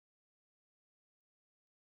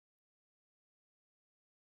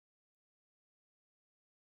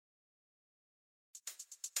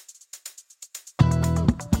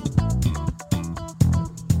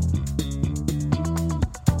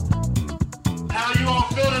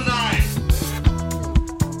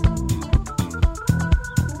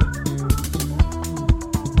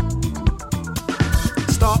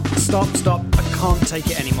Stop. I can't take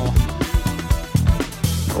it anymore.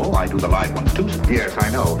 Oh, I do the live ones too. Yes, I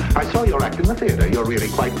know. I saw your act in the theater. You're really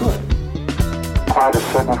quite good. Quite a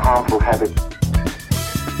certain harmful habit.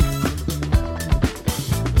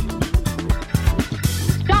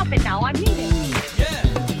 Stop it now, I mean it.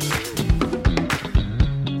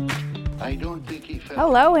 I don't think he felt...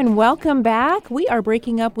 Hello and welcome back. We are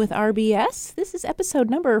breaking up with RBS. This is episode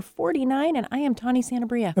number 49, and I am Tawny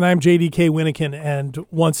Santabria. And I'm JDK Winnikin, and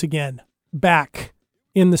once again, back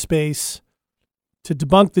in the space to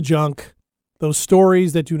debunk the junk, those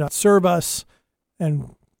stories that do not serve us,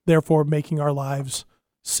 and therefore making our lives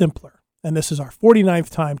simpler. And this is our 49th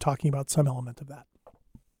time talking about some element of that.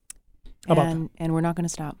 How about that? And we're not going to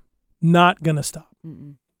stop. Not going to stop.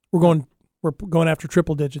 Mm-mm. We're going after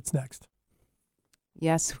triple digits next.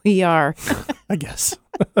 Yes, we are. I guess.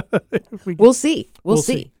 We'll see. We'll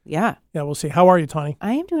see. Yeah. Yeah, we'll see. How are you, Tawny?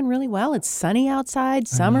 I am doing really well. It's sunny outside.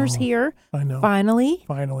 Summer's here. I know. Finally.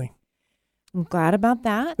 I'm glad about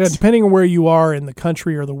that. Yeah, depending on where you are in the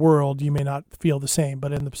country or the world, you may not feel the same.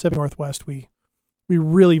 But in the Pacific Northwest, we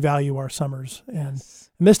really value our summers. And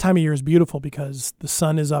this time of year is beautiful because the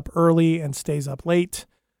sun is up early and stays up late,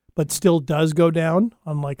 but still does go down,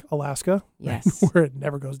 unlike Alaska, yes, where it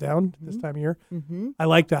never goes down this time of year. Mm-hmm. I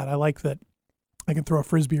like that. I like that I can throw a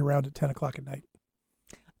Frisbee around at 10 o'clock at night.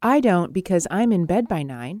 I don't because I'm in bed by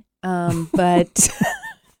 9. But...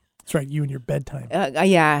 That's right, you and your bedtime.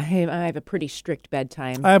 Yeah, I have a pretty strict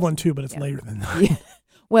bedtime. I have one too, but it's later than that. Yeah.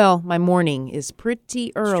 Well, my morning is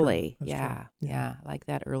pretty early. That's yeah, true. yeah, like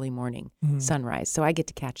that early morning sunrise. So I get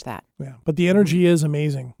to catch that. Yeah, but the energy is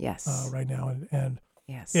amazing. Yes, right now, and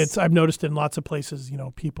yes, I've noticed in lots of places,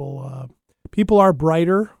 people are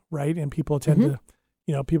brighter, right, and people tend to,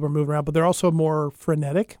 people are moving around, but they're also more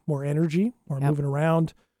frenetic, more energy, more moving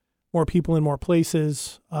around, more people in more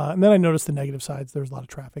places. And then I noticed the negative sides. There was a lot of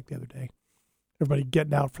traffic the other day. Everybody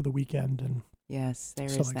getting out for the weekend, and yes, there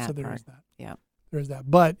is that. So there part. is that. Yeah. There is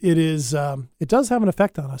that, but it is. It does have an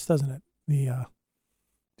effect on us, doesn't it?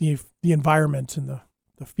 The environment and the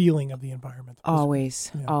feeling of the environment.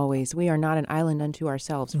 Always. We are not an island unto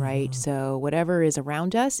ourselves, right? So whatever is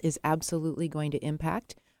around us is absolutely going to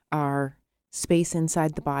impact our space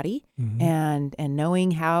inside the body, and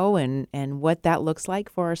knowing how and what that looks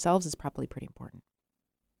like for ourselves is probably pretty important.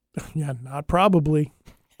 Yeah, not probably,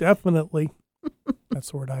 definitely.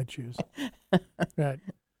 That's the word I choose. Right.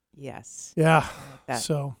 Yes. Yeah. Like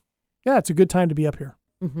so, yeah, it's a good time to be up here.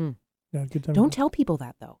 Mm-hmm. Yeah, good time. Don't tell people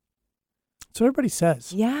that, though. So everybody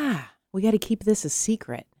says. Yeah. We got to keep this a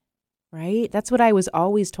secret, right? That's what I was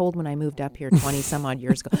always told when I moved up here 20 some odd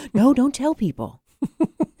years ago. No, don't tell people.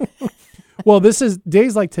 Well, this is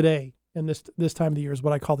days like today and this time of the year is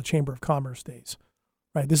what I call the Chamber of Commerce days,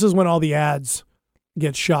 right? This is when all the ads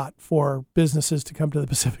get shot for businesses to come to the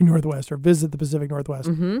Pacific Northwest or visit the Pacific Northwest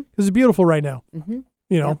because it's beautiful right now. Mm-hmm.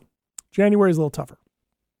 January is a little tougher.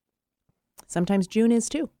 Sometimes June is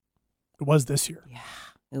too. It was this year. Yeah,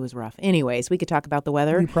 it was rough. Anyways, we could talk about the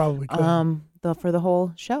weather. We probably could. For the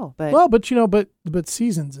whole show, but but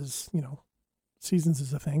seasons is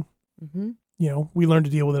a thing. Mm-hmm. We learn to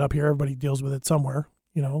deal with it up here. Everybody deals with it somewhere,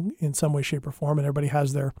 in some way, shape, or form, and everybody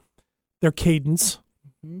has their cadence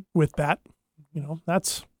with that.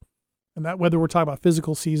 That's whether we're talking about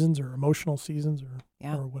physical seasons or emotional seasons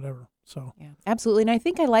or whatever. So yeah, absolutely. And I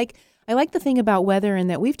think I like the thing about weather in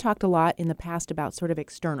that we've talked a lot in the past about sort of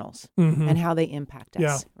externals and how they impact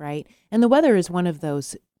us, right? And the weather is one of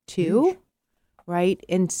those too, right?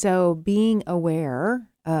 And so being aware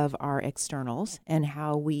of our externals and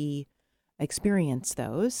how we experience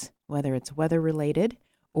those, whether it's weather related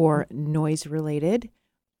or noise related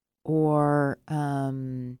or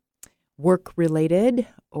work related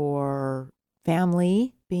or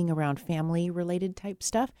being around family related type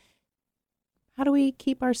stuff. How do we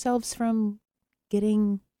keep ourselves from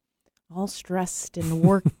getting all stressed and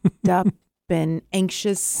worked up and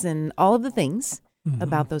anxious and all of the things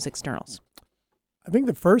about those externals? I think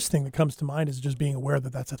the first thing that comes to mind is just being aware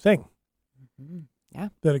that that's a thing. Yeah.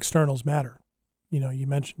 That externals matter. You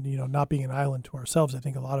mentioned, not being an island to ourselves. I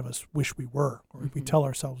think a lot of us wish we were, or we tell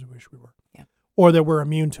ourselves we wish we were. Yeah. Or that we're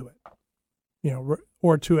immune to it.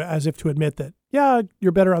 Or as if to admit that,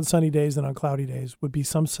 you're better on sunny days than on cloudy days would be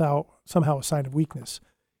somehow a sign of weakness,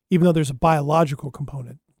 even though there's a biological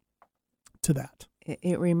component to that.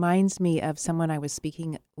 It reminds me of someone I was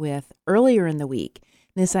speaking with earlier in the week,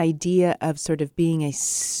 this idea of sort of being a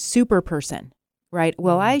super person, right?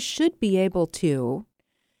 Well, I should be able to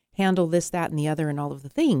handle this, that, and the other, and all of the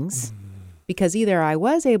things, because either I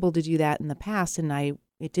was able to do that in the past and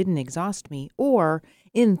it didn't exhaust me, or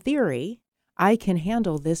in theory, I can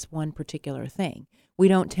handle this one particular thing, we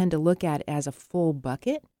don't tend to look at it as a full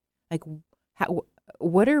bucket. Like, how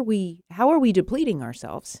are we depleting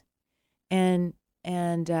ourselves, and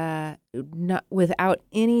not without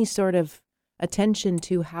any sort of attention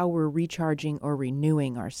to how we're recharging or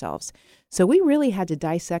renewing ourselves. So we really had to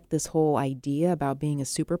dissect this whole idea about being a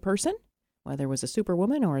super person, whether it was a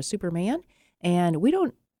superwoman or a superman, and we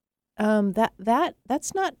don't.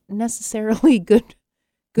 That's not necessarily good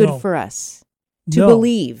No. for us to No.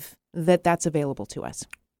 believe that that's available to us.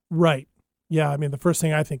 Right. Yeah. I mean, the first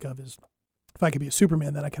thing I think of is if I could be a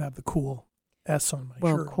Superman, then I could have the cool S on my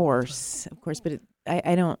Well, shirt. of course, but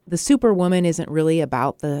I don't. The Superwoman isn't really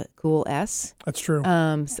about the cool S. That's true.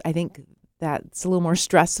 So I think that's a little more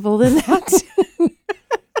stressful than that.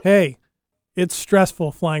 Hey, it's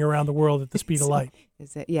stressful flying around the world at the speed of light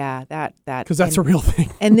Is it? Yeah, that because that's a real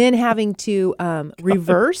thing. and then having to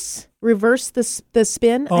reverse the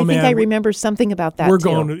spin. Oh, I think man. I remember something about that. We're too.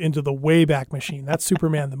 going into the Wayback Machine. That's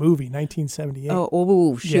Superman the movie, 1978.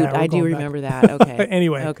 Oh, shoot! Yeah, we're I do going back. remember that. Okay.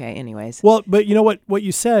 Anyway. Okay. Anyways. Well, but you know what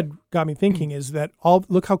you said got me thinking is that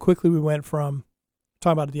look how quickly we went from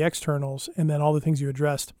talking about the externals and then all the things you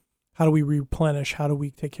addressed. How do we replenish? How do we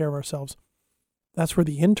take care of ourselves? That's where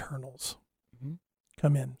the internals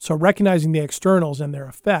come in. So recognizing the externals and their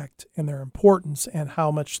effect and their importance and how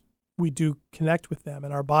much we do connect with them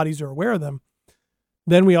and our bodies are aware of them,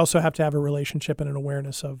 then we also have to have a relationship and an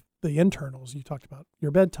awareness of the internals. You talked about your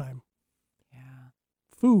bedtime,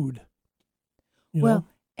 food, you know,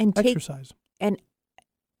 and exercise. And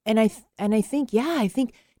I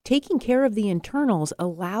think taking care of the internals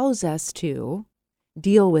allows us to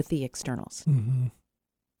deal with the externals. Mm-hmm.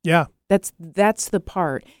 Yeah. That's the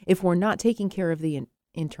part. If we're not taking care of the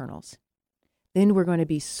internals, then we're going to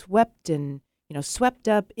be swept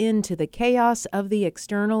up into the chaos of the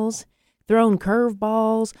externals, thrown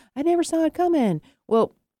curveballs. I never saw it coming.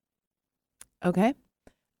 Well, okay.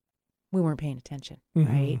 We weren't paying attention,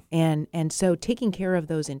 right? And so taking care of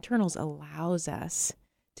those internals allows us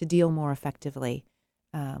to deal more effectively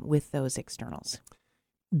with those externals.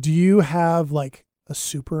 Do you have like a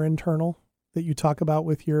super internal that you talk about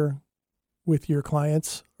with your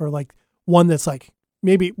clients, or like one that's like,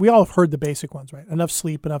 maybe we all have heard the basic ones, right? Enough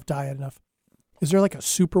sleep, enough diet, enough. Is there like a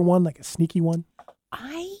super one, like a sneaky one?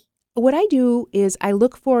 What I do is I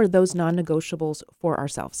look for those non-negotiables for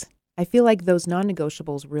ourselves. I feel like those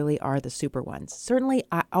non-negotiables really are the super ones. Certainly,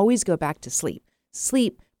 I always go back to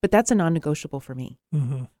sleep, but that's a non-negotiable for me,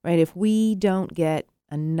 right? If we don't get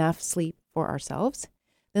enough sleep for ourselves,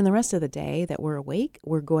 then the rest of the day that we're awake,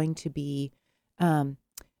 we're going to be on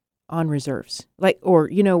reserves, we're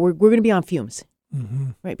going to be on fumes,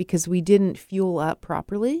 right? Because we didn't fuel up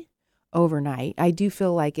properly overnight. I do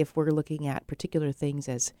feel like if we're looking at particular things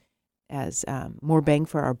as more bang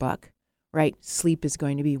for our buck, right? Sleep is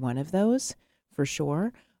going to be one of those for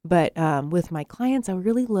sure. But with my clients, I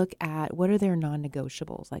really look at what are their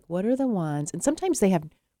non-negotiables, like what are the ones, and sometimes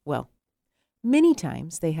many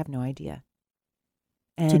times they have no idea.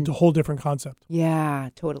 And It's a whole different concept. yeah,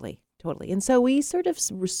 totally. And so we sort of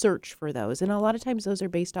research for those. And a lot of times those are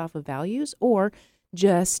based off of values or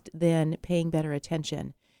just then paying better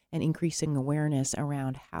attention and increasing awareness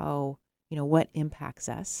around how, what impacts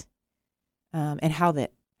us and how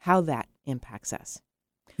that impacts us.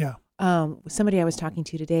 Yeah. Somebody I was talking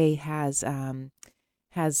to today has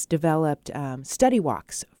developed study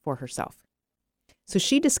walks for herself. So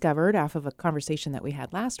she discovered off of a conversation that we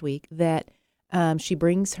had last week that she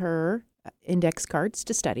brings her index cards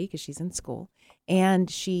to study because she's in school, and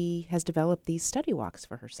she has developed these study walks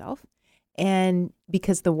for herself. And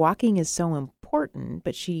because the walking is so important,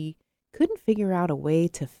 but she couldn't figure out a way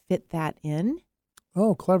to fit that in.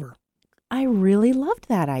 Oh, clever. I really loved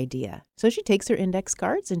that idea. So she takes her index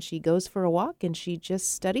cards and she goes for a walk and she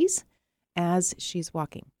just studies as she's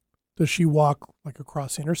walking. Does she walk like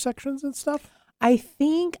across intersections and stuff? I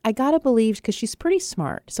think I got to believe, because she's pretty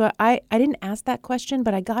smart. So I didn't ask that question,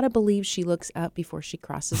 but I got to believe she looks up before she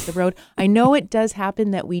crosses the road. I know it does happen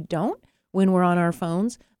that we don't when we're on our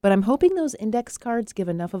phones, but I'm hoping those index cards give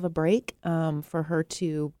enough of a break for her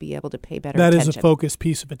to be able to pay better attention. That is a focused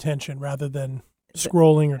piece of attention rather than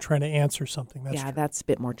scrolling or trying to answer something. That's true. That's a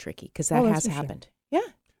bit more tricky because that has happened. Yeah.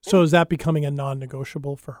 So is that becoming a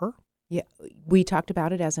non-negotiable for her? Yeah. We talked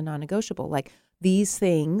about it as a non-negotiable. Like these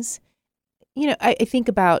things, I think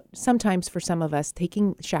about sometimes for some of us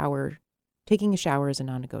taking a shower is a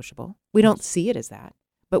non-negotiable. We don't see it as that,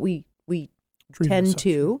 but we tend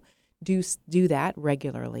to do that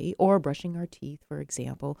regularly, or brushing our teeth, for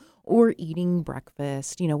example, or eating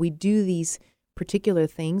breakfast. We do these particular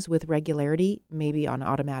things with regularity, maybe on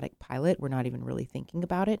automatic pilot. We're not even really thinking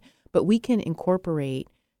about it, but we can incorporate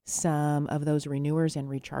some of those renewers and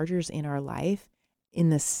rechargers in our life in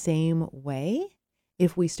the same way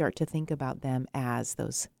if we start to think about them as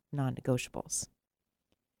those non-negotiables.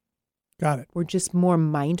 Got it. We're just more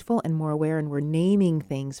mindful and more aware, and we're naming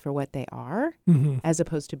things for what they are, as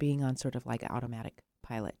opposed to being on sort of like automatic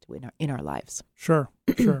pilot in our lives. Sure.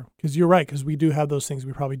 Because you're right, because we do have those things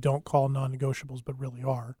we probably don't call non-negotiables, but really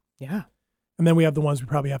are. Yeah. And then we have the ones we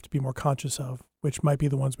probably have to be more conscious of, which might be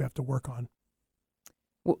the ones we have to work on.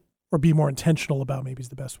 Or be more intentional about, maybe is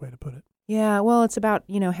the best way to put it. Yeah, well, it's about,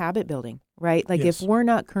 habit building, right? Like Yes. if we're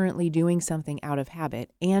not currently doing something out of habit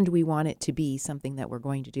and we want it to be something that we're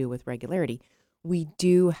going to do with regularity, we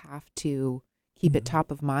do have to keep it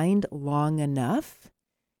top of mind long enough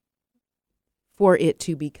for it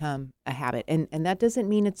to become a habit. And that doesn't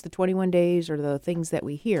mean it's the 21 days or the things that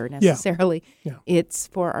we hear necessarily. Yeah. It's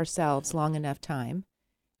for ourselves long enough time.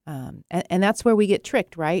 And that's where we get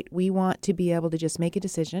tricked, right? We want to be able to just make a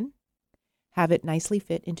decision, have it nicely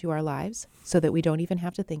fit into our lives so that we don't even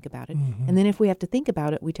have to think about it. And then if we have to think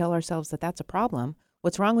about it, we tell ourselves that that's a problem.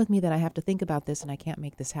 What's wrong with me that I have to think about this and I can't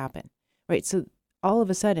make this happen, right? So all of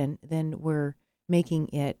a sudden, then we're making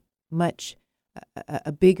it much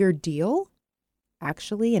a bigger deal,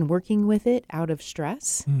 actually, and working with it out of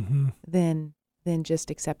stress than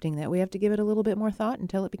just accepting that we have to give it a little bit more thought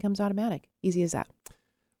until it becomes automatic. Easy as that.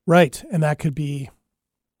 Right. And that could be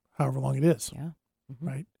however long it is. Yeah.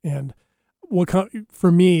 Right. And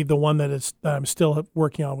for me, the one that I'm still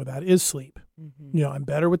working on with that is sleep. I'm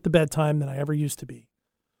better with the bedtime than I ever used to be.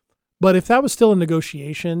 But if that was still a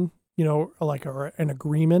negotiation, like an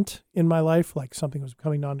agreement in my life, like something was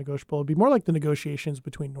becoming non-negotiable, it'd be more like the negotiations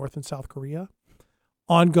between North and South Korea.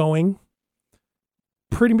 Ongoing,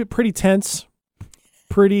 pretty tense,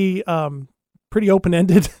 pretty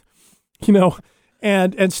open-ended,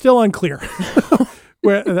 and still unclear.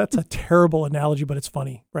 Where that's a terrible analogy, but it's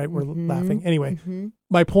funny, right? We're laughing. Anyway,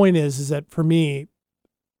 my point is that for me,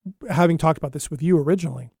 having talked about this with you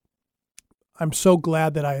originally, I'm so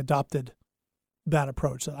glad that I adopted that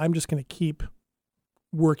approach, that I'm just going to keep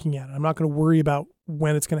working at it. I'm not going to worry about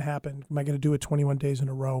when it's going to happen. Am I going to do it 21 days in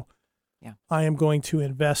a row? Yeah. I am going to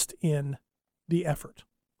invest in the effort,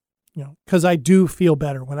 because I do feel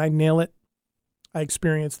better. When I nail it, I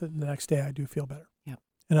experience that the next day I do feel better. Yeah.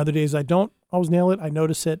 And other days I don't always nail it. I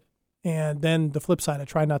notice it. And then the flip side, I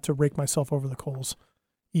try not to rake myself over the coals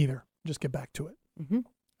either. Just get back to it.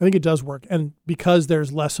 I think it does work. And because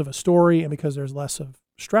there's less of a story and because there's less of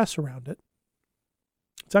stress around it,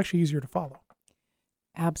 it's actually easier to follow.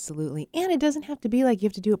 Absolutely. And it doesn't have to be like you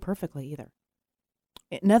have to do it perfectly either.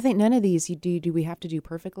 None of these do we have to do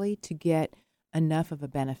perfectly to get enough of a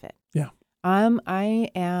benefit. Yeah. I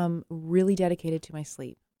am really dedicated to my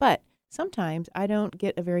sleep, but sometimes I don't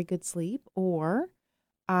get a very good sleep, or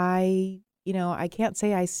I can't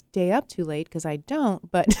say I stay up too late because I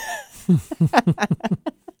don't, but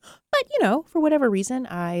for whatever reason,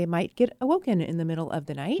 I might get awoken in the middle of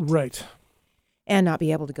the night. Right. And not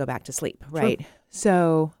be able to go back to sleep. Right. Sure.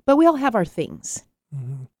 So, but we all have our things.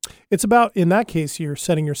 It's about, in that case, you're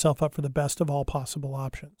setting yourself up for the best of all possible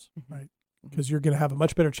options, right? Because you're going to have a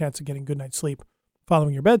much better chance of getting good night's sleep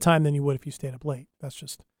following your bedtime than you would if you stayed up late. That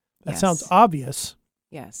sounds obvious.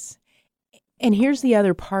 Yes. And here's the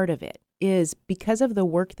other part of it is because of the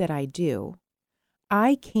work that I do,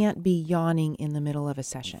 I can't be yawning in the middle of a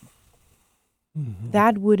session.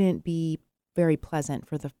 That wouldn't be very pleasant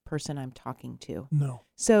for the person I'm talking to. No.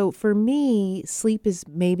 So for me, sleep is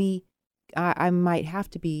maybe, I might have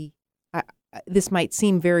to be, this might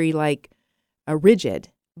seem very rigid,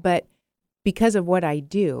 but because of what I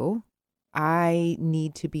do, I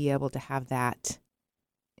need to be able to have that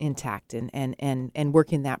intact and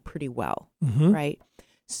work in that pretty well, right?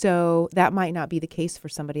 So that might not be the case for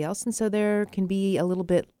somebody else. And so there can be a little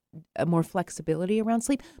bit more flexibility around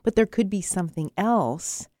sleep, but there could be something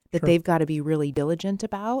else that they've got to be really diligent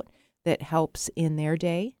about that helps in their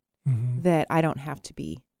day that I don't have to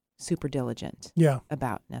be super diligent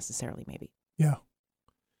about necessarily maybe. Yeah.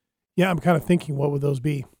 Yeah, I'm kind of thinking, what would those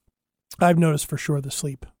be? I've noticed for sure the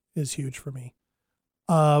sleep is huge for me.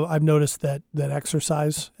 I've noticed that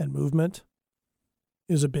exercise and movement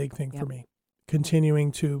is a big thing for me.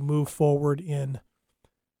 Continuing to move forward in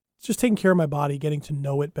just taking care of my body, getting to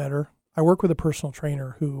know it better. I work with a personal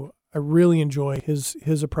trainer who I really enjoy.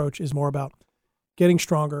 His approach is more about getting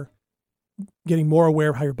stronger, getting more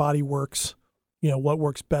aware of how your body works, what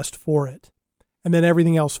works best for it. And then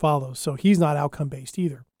everything else follows. So he's not outcome-based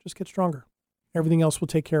either. Just get stronger. Everything else will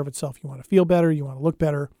take care of itself. You want to feel better, you want to look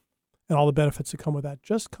better, and all the benefits that come with that.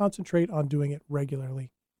 Just concentrate on doing it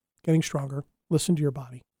regularly, getting stronger, listen to your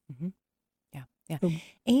body. Yeah. Yeah.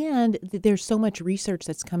 And there's so much research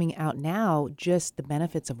that's coming out now, just the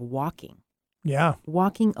benefits of walking. Yeah.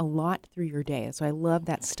 Walking a lot through your day. So I love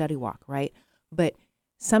that study walk, right? But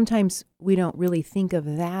sometimes we don't really think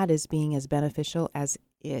of that as being as beneficial as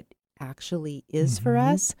it actually is for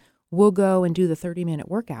us. We'll go and do the 30-minute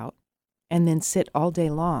workout and then sit all day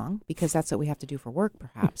long, because that's what we have to do for work,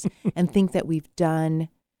 perhaps, and think that we've done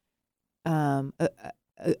the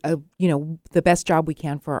best job we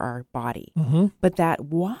can for our body. But that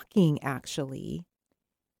walking actually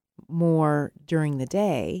more during the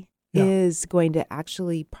day is going to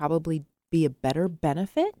actually probably be a better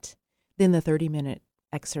benefit than the 30-minute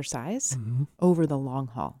exercise over the long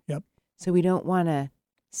haul. Yep. So we don't want to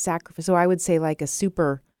sacrifice. So I would say like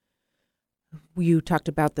you talked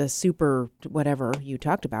about the super, whatever you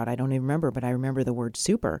talked about. I don't even remember, but I remember the word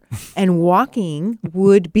super. And walking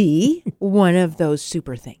would be one of those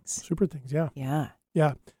super things. Super things, yeah. Yeah.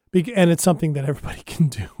 Yeah. And it's something that everybody can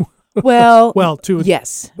do. Well,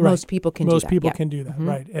 yes, right. Most people can do that. Most people can do that,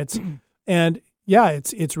 right. It's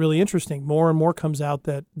really interesting. More and more comes out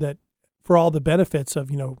that for all the benefits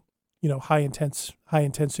of, high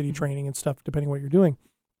intensity training and stuff, depending on what you're doing,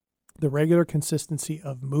 the regular consistency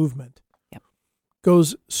of movement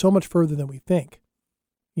goes so much further than we think,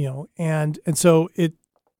 and so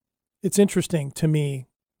it's interesting to me,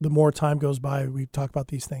 the more time goes by, we talk about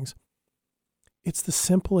these things. It's the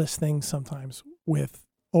simplest things sometimes with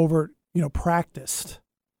practiced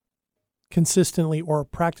consistently, or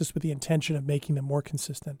practiced with the intention of making them more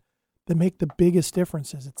consistent, that make the biggest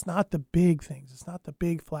differences. It's not the big things. It's not the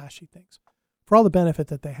big flashy things, for all the benefit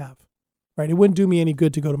that they have, right? It wouldn't do me any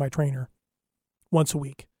good to go to my trainer once a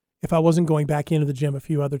week if I wasn't going back into the gym a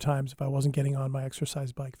few other times, if I wasn't getting on my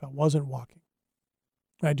exercise bike, if I wasn't walking.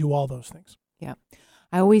 I do all those things. Yeah.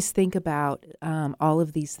 I always think about all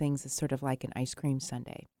of these things as sort of like an ice cream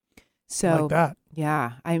sundae. So like that.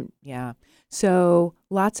 Yeah. So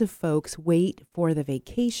lots of folks wait for the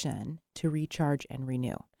vacation to recharge and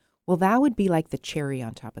renew. Well, that would be like the cherry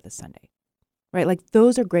on top of the sundae, right? Like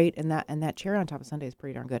those are great, and that cherry on top of sundae is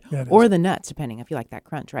pretty darn good. Yeah, or the nuts, depending if you like that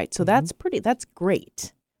crunch, right? So that's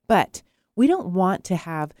great. But we don't want to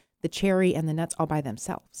have the cherry and the nuts all by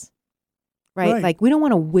themselves, right? Like we don't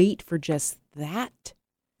want to wait for just that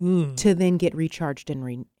to then get recharged and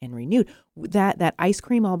renewed. That ice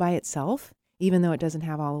cream all by itself, even though it doesn't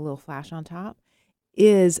have all the little flash on top,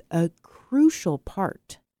 is a crucial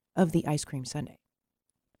part of the ice cream sundae.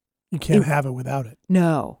 You can't have it without it.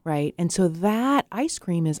 No, right? And so that ice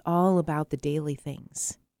cream is all about the daily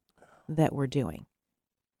things that we're doing.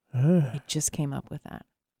 It just came up with that.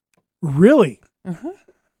 Really?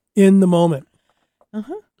 In the moment.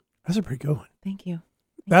 That's a pretty good one. Thank you.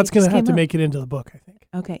 That's going to have to make it into the book, I think.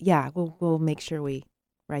 Okay. Yeah. We'll make sure we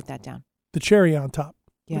write that down. The cherry on top.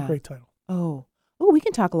 Yeah. What a great title. Oh, we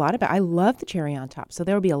can talk a lot about. I love the cherry on top. So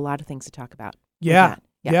there will be a lot of things to talk about. Yeah.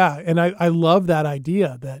 And I love that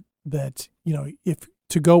idea that if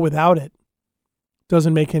to go without it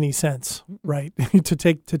doesn't make any sense, right? to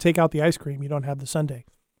take out the ice cream, you don't have the sundae.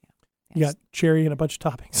 You got cherry and a bunch of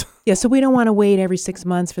toppings. Yeah, so we don't want to wait every 6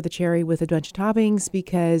 months for the cherry with a bunch of toppings,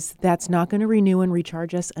 because that's not going to renew and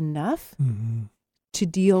recharge us enough to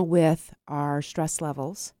deal with our stress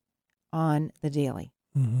levels on the daily.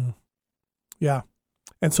 Yeah.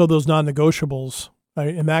 And so those non-negotiables,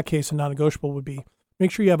 in that case, a non-negotiable would be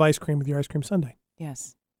make sure you have ice cream with your ice cream sundae.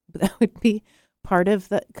 Yes. But that would be part of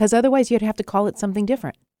because otherwise you'd have to call it something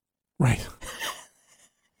different. Right.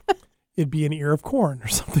 It'd be an ear of corn or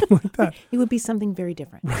something like that. It would be something very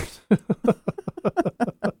different. Right.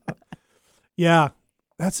 Yeah.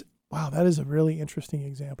 That is a really interesting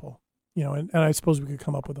example. And I suppose we could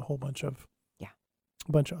come up with a whole bunch of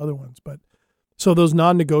other ones. But so those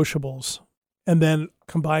non-negotiables, and then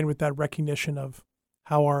combined with that recognition of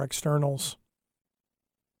how our externals,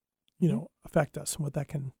 affect us and what that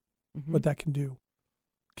can do,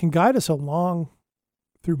 can guide us along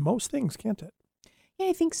through most things, can't it? Yeah,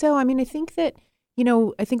 I think so. I mean, I think that,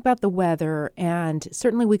 I think about the weather, and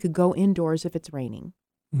certainly we could go indoors if it's raining,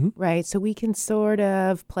 right? So we can sort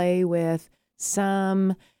of play with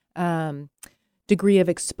some degree of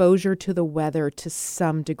exposure to the weather to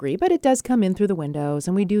some degree, but it does come in through the windows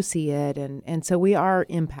and we do see it. And so we are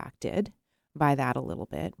impacted by that a little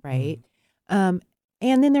bit, right? And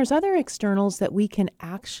then there's other externals that we can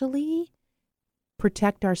actually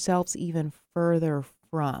protect ourselves even further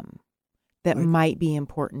from that might be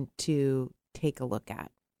important to take a look at.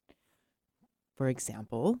 For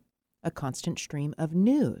example, a constant stream of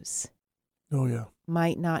news. Oh, yeah.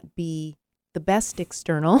 Might not be the best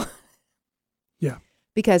external. Yeah.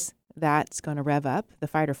 Because that's going to rev up the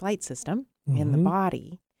fight or flight system in the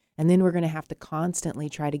body. And then we're going to have to constantly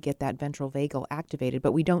try to get that ventral vagal activated.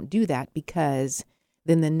 But we don't do that because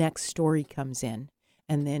then the next story comes in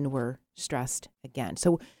and then we're stressed again.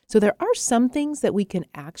 So there are some things that we can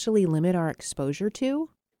actually limit our exposure to.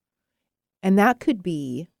 And that could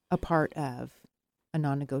be a part of a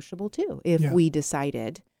non-negotiable too, if we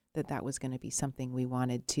decided that was going to be something we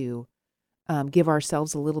wanted to give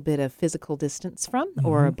ourselves a little bit of physical distance from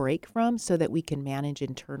or a break from so that we can manage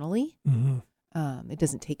internally. It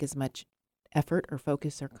doesn't take as much effort or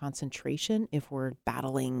focus or concentration if we're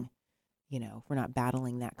battling, if we're not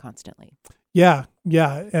battling that constantly. Yeah.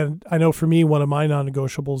 And I know for me, one of my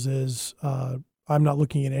non-negotiables is I'm not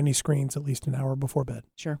looking at any screens at least an hour before bed.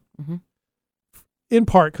 Sure. Mm-hmm. In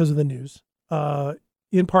part because of the news,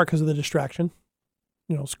 in part because of the distraction,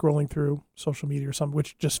 scrolling through social media or something,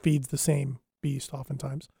 which just feeds the same beast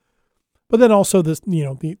oftentimes. But then also this,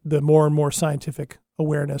 the more and more scientific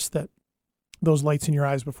awareness that those lights in your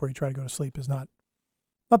eyes before you try to go to sleep is not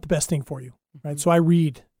the best thing for you, right? So I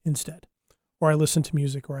read instead, or I listen to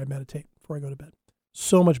music, or I meditate before I go to bed.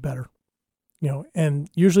 So much better, and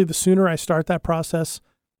usually the sooner I start that process,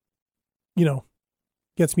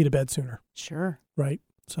 gets me to bed sooner. Sure. Right?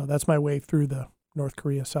 So that's my way through the North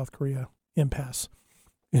Korea, South Korea impasse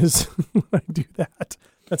is I do that.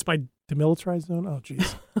 That's my demilitarized zone. Oh,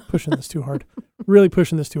 geez. Pushing this too hard. Really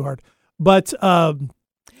pushing this too hard. But,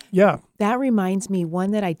 yeah. That reminds me,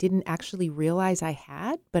 one that I didn't actually realize I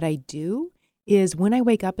had, but I do, is when I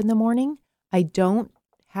wake up in the morning, I do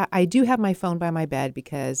have my phone by my bed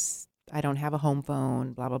because I don't have a home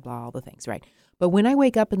phone, blah, blah, blah, all the things, right? But when I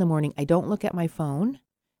wake up in the morning, I don't look at my phone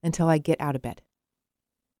until I get out of bed.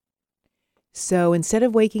 So instead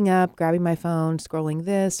of waking up, grabbing my phone, scrolling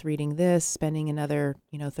this, reading this, spending another,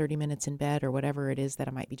 30 minutes in bed or whatever it is that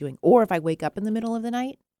I might be doing, or if I wake up in the middle of the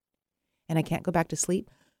night and I can't go back to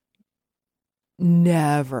sleep,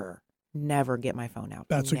 never get my phone out.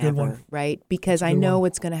 That's a good one. Right? Because I know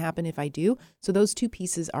what's going to happen if I do. So those two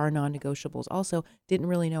pieces are non-negotiables. Also, didn't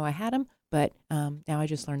really know I had them, but now I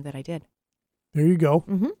just learned that I did. There you go.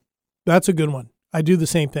 Mm-hmm. That's a good one. I do the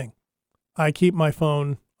same thing. I keep my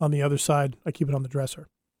phone on the other side. I keep it on the dresser.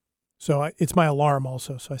 So it's my alarm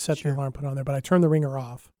also. So I set the alarm, put it on there, but I turn the ringer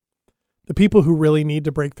off. The people who really need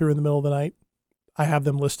to break through in the middle of the night, I have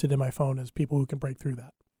them listed in my phone as people who can break through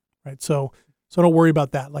that. Right. So don't worry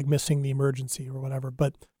about that, like missing the emergency or whatever.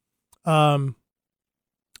 But, I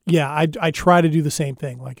try to do the same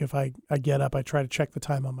thing. Like if I get up, I try to check the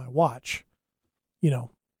time on my watch,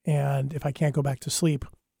 and if I can't go back to sleep,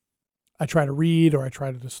 I try to read or I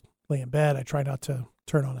try to just lay in bed. I try not to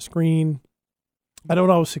turn on a screen. I don't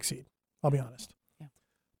always succeed, I'll be honest. Yeah.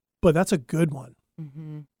 But that's a good one.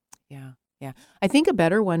 Mm-hmm. Yeah. I think a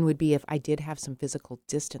better one would be if I did have some physical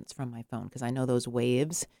distance from my phone, because I know those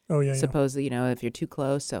waves. Oh, yeah. Supposedly, if you're too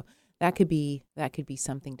close. So that could be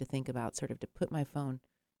something to think about, sort of to put my phone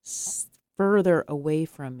further away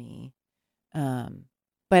from me.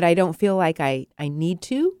 But I don't feel like I need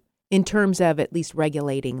to, in terms of at least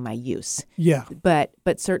regulating my use. Yeah. But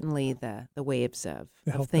certainly the waves of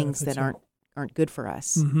things that aren't good for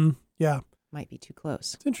us. Mm-hmm. Yeah. Might be too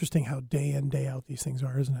close. It's interesting how day in, day out these things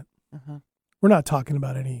are, isn't it? Uh-huh. We're not talking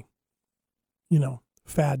about any,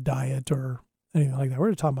 fad diet or anything like that.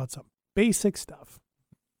 We're talking about some basic stuff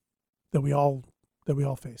that we all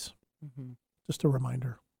face. Mm-hmm. Just a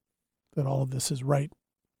reminder that all of this is right.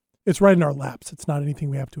 It's right in our laps. It's not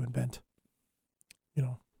anything we have to invent.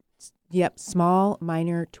 Yep. Small,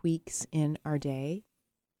 minor tweaks in our day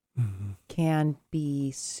can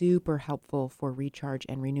be super helpful for recharge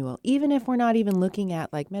and renewal. Even if we're not even looking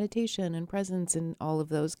at like meditation and presence and all of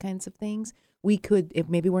those kinds of things, we could, if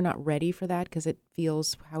maybe we're not ready for that because it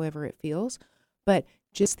feels however it feels, but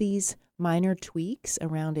just these minor tweaks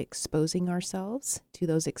around exposing ourselves to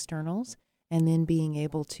those externals and then being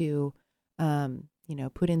able to,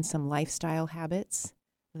 put in some lifestyle habits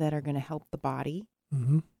that are going to help the body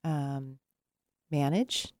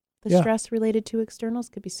manage the stress related to externals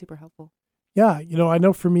could be super helpful. Yeah. I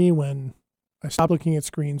know for me, when I stopped looking at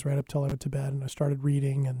screens right up till I went to bed and I started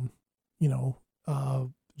reading and,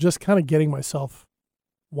 just kind of getting myself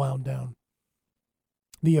wound down,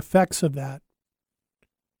 the effects of that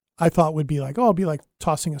I thought would be like, it'd be like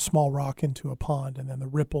tossing a small rock into a pond and then the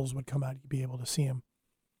ripples would come out. You'd be able to see them.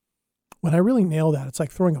 When I really nail that, it's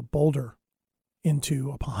like throwing a boulder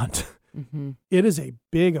into a pond. Mm-hmm. It is a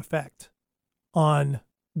big effect on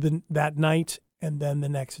that night and then the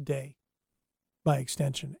next day by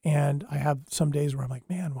extension. And I have some days where I'm like,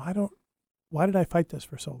 man, why did I fight this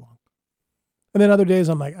for so long? And then other days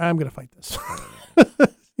I'm like, I'm going to fight this.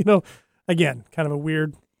 Again, kind of a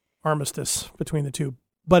weird armistice between the two,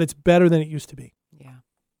 but it's better than it used to be. Yeah.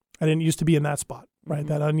 I didn't used to be in that spot, right?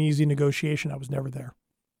 That uneasy negotiation, I was never there.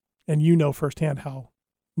 And you know firsthand how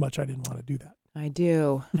much I didn't want to do that. I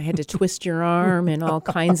do. I had to twist your arm and all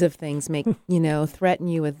kinds of things, threaten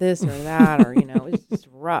you with this or that, or, it's just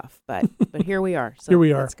rough. But here we are. So here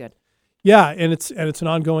we are. That's good. Yeah, and it's an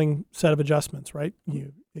ongoing set of adjustments, right?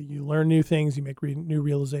 You learn new things, you make new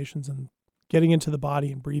realizations, and getting into the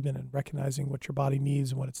body and breathing and recognizing what your body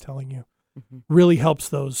needs and what it's telling you really helps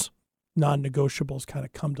those non-negotiables kind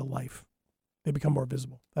of come to life. They become more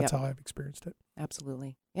visible. That's how I've experienced it.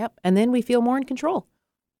 Absolutely. Yep. And then we feel more in control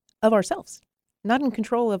of ourselves, not in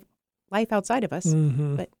control of life outside of us,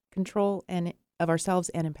 but control of ourselves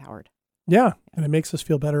and empowered. Yeah. And it makes us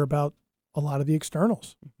feel better about a lot of the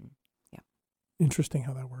externals. Yeah. Interesting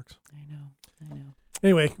how that works. I know.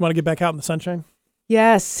 Anyway, you want to get back out in the sunshine?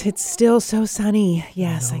 Yes. It's still so sunny.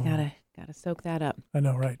 Yes. I gotta soak that up. I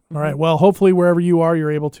know. Right. All right. Well, hopefully wherever you are,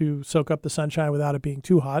 you're able to soak up the sunshine without it being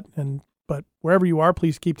too hot. But wherever you are,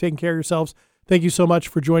 please keep taking care of yourselves. Thank you so much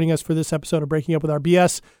for joining us for this episode of Breaking Up with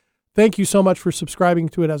RBS. Thank you so much for subscribing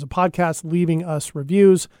to it as a podcast, leaving us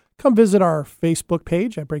reviews. Come visit our Facebook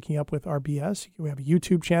page at Breaking Up with RBS. We have a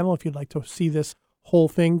YouTube channel if you'd like to see this whole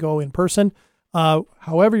thing go in person.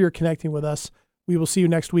 However you're connecting with us, we will see you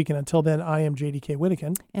next week. And until then, I am JDK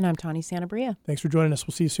Winnikin. And I'm Tawny Santabria. Thanks for joining us.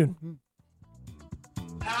 We'll see you soon.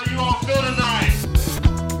 How you all feel tonight?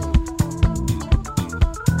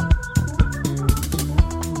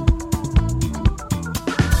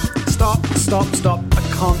 Stop. I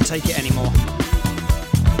can't take it anymore.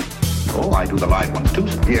 Oh, I do the live ones too.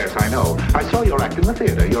 Yes, I know. I saw your act in the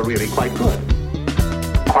theater. You're really quite good.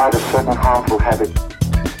 Quite a certain harmful habit.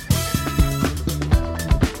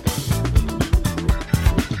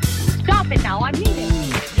 Stop it now, I mean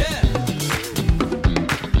it.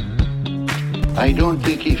 I don't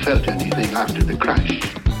think he felt anything after the crash.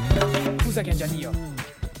 Who's that, Janillo?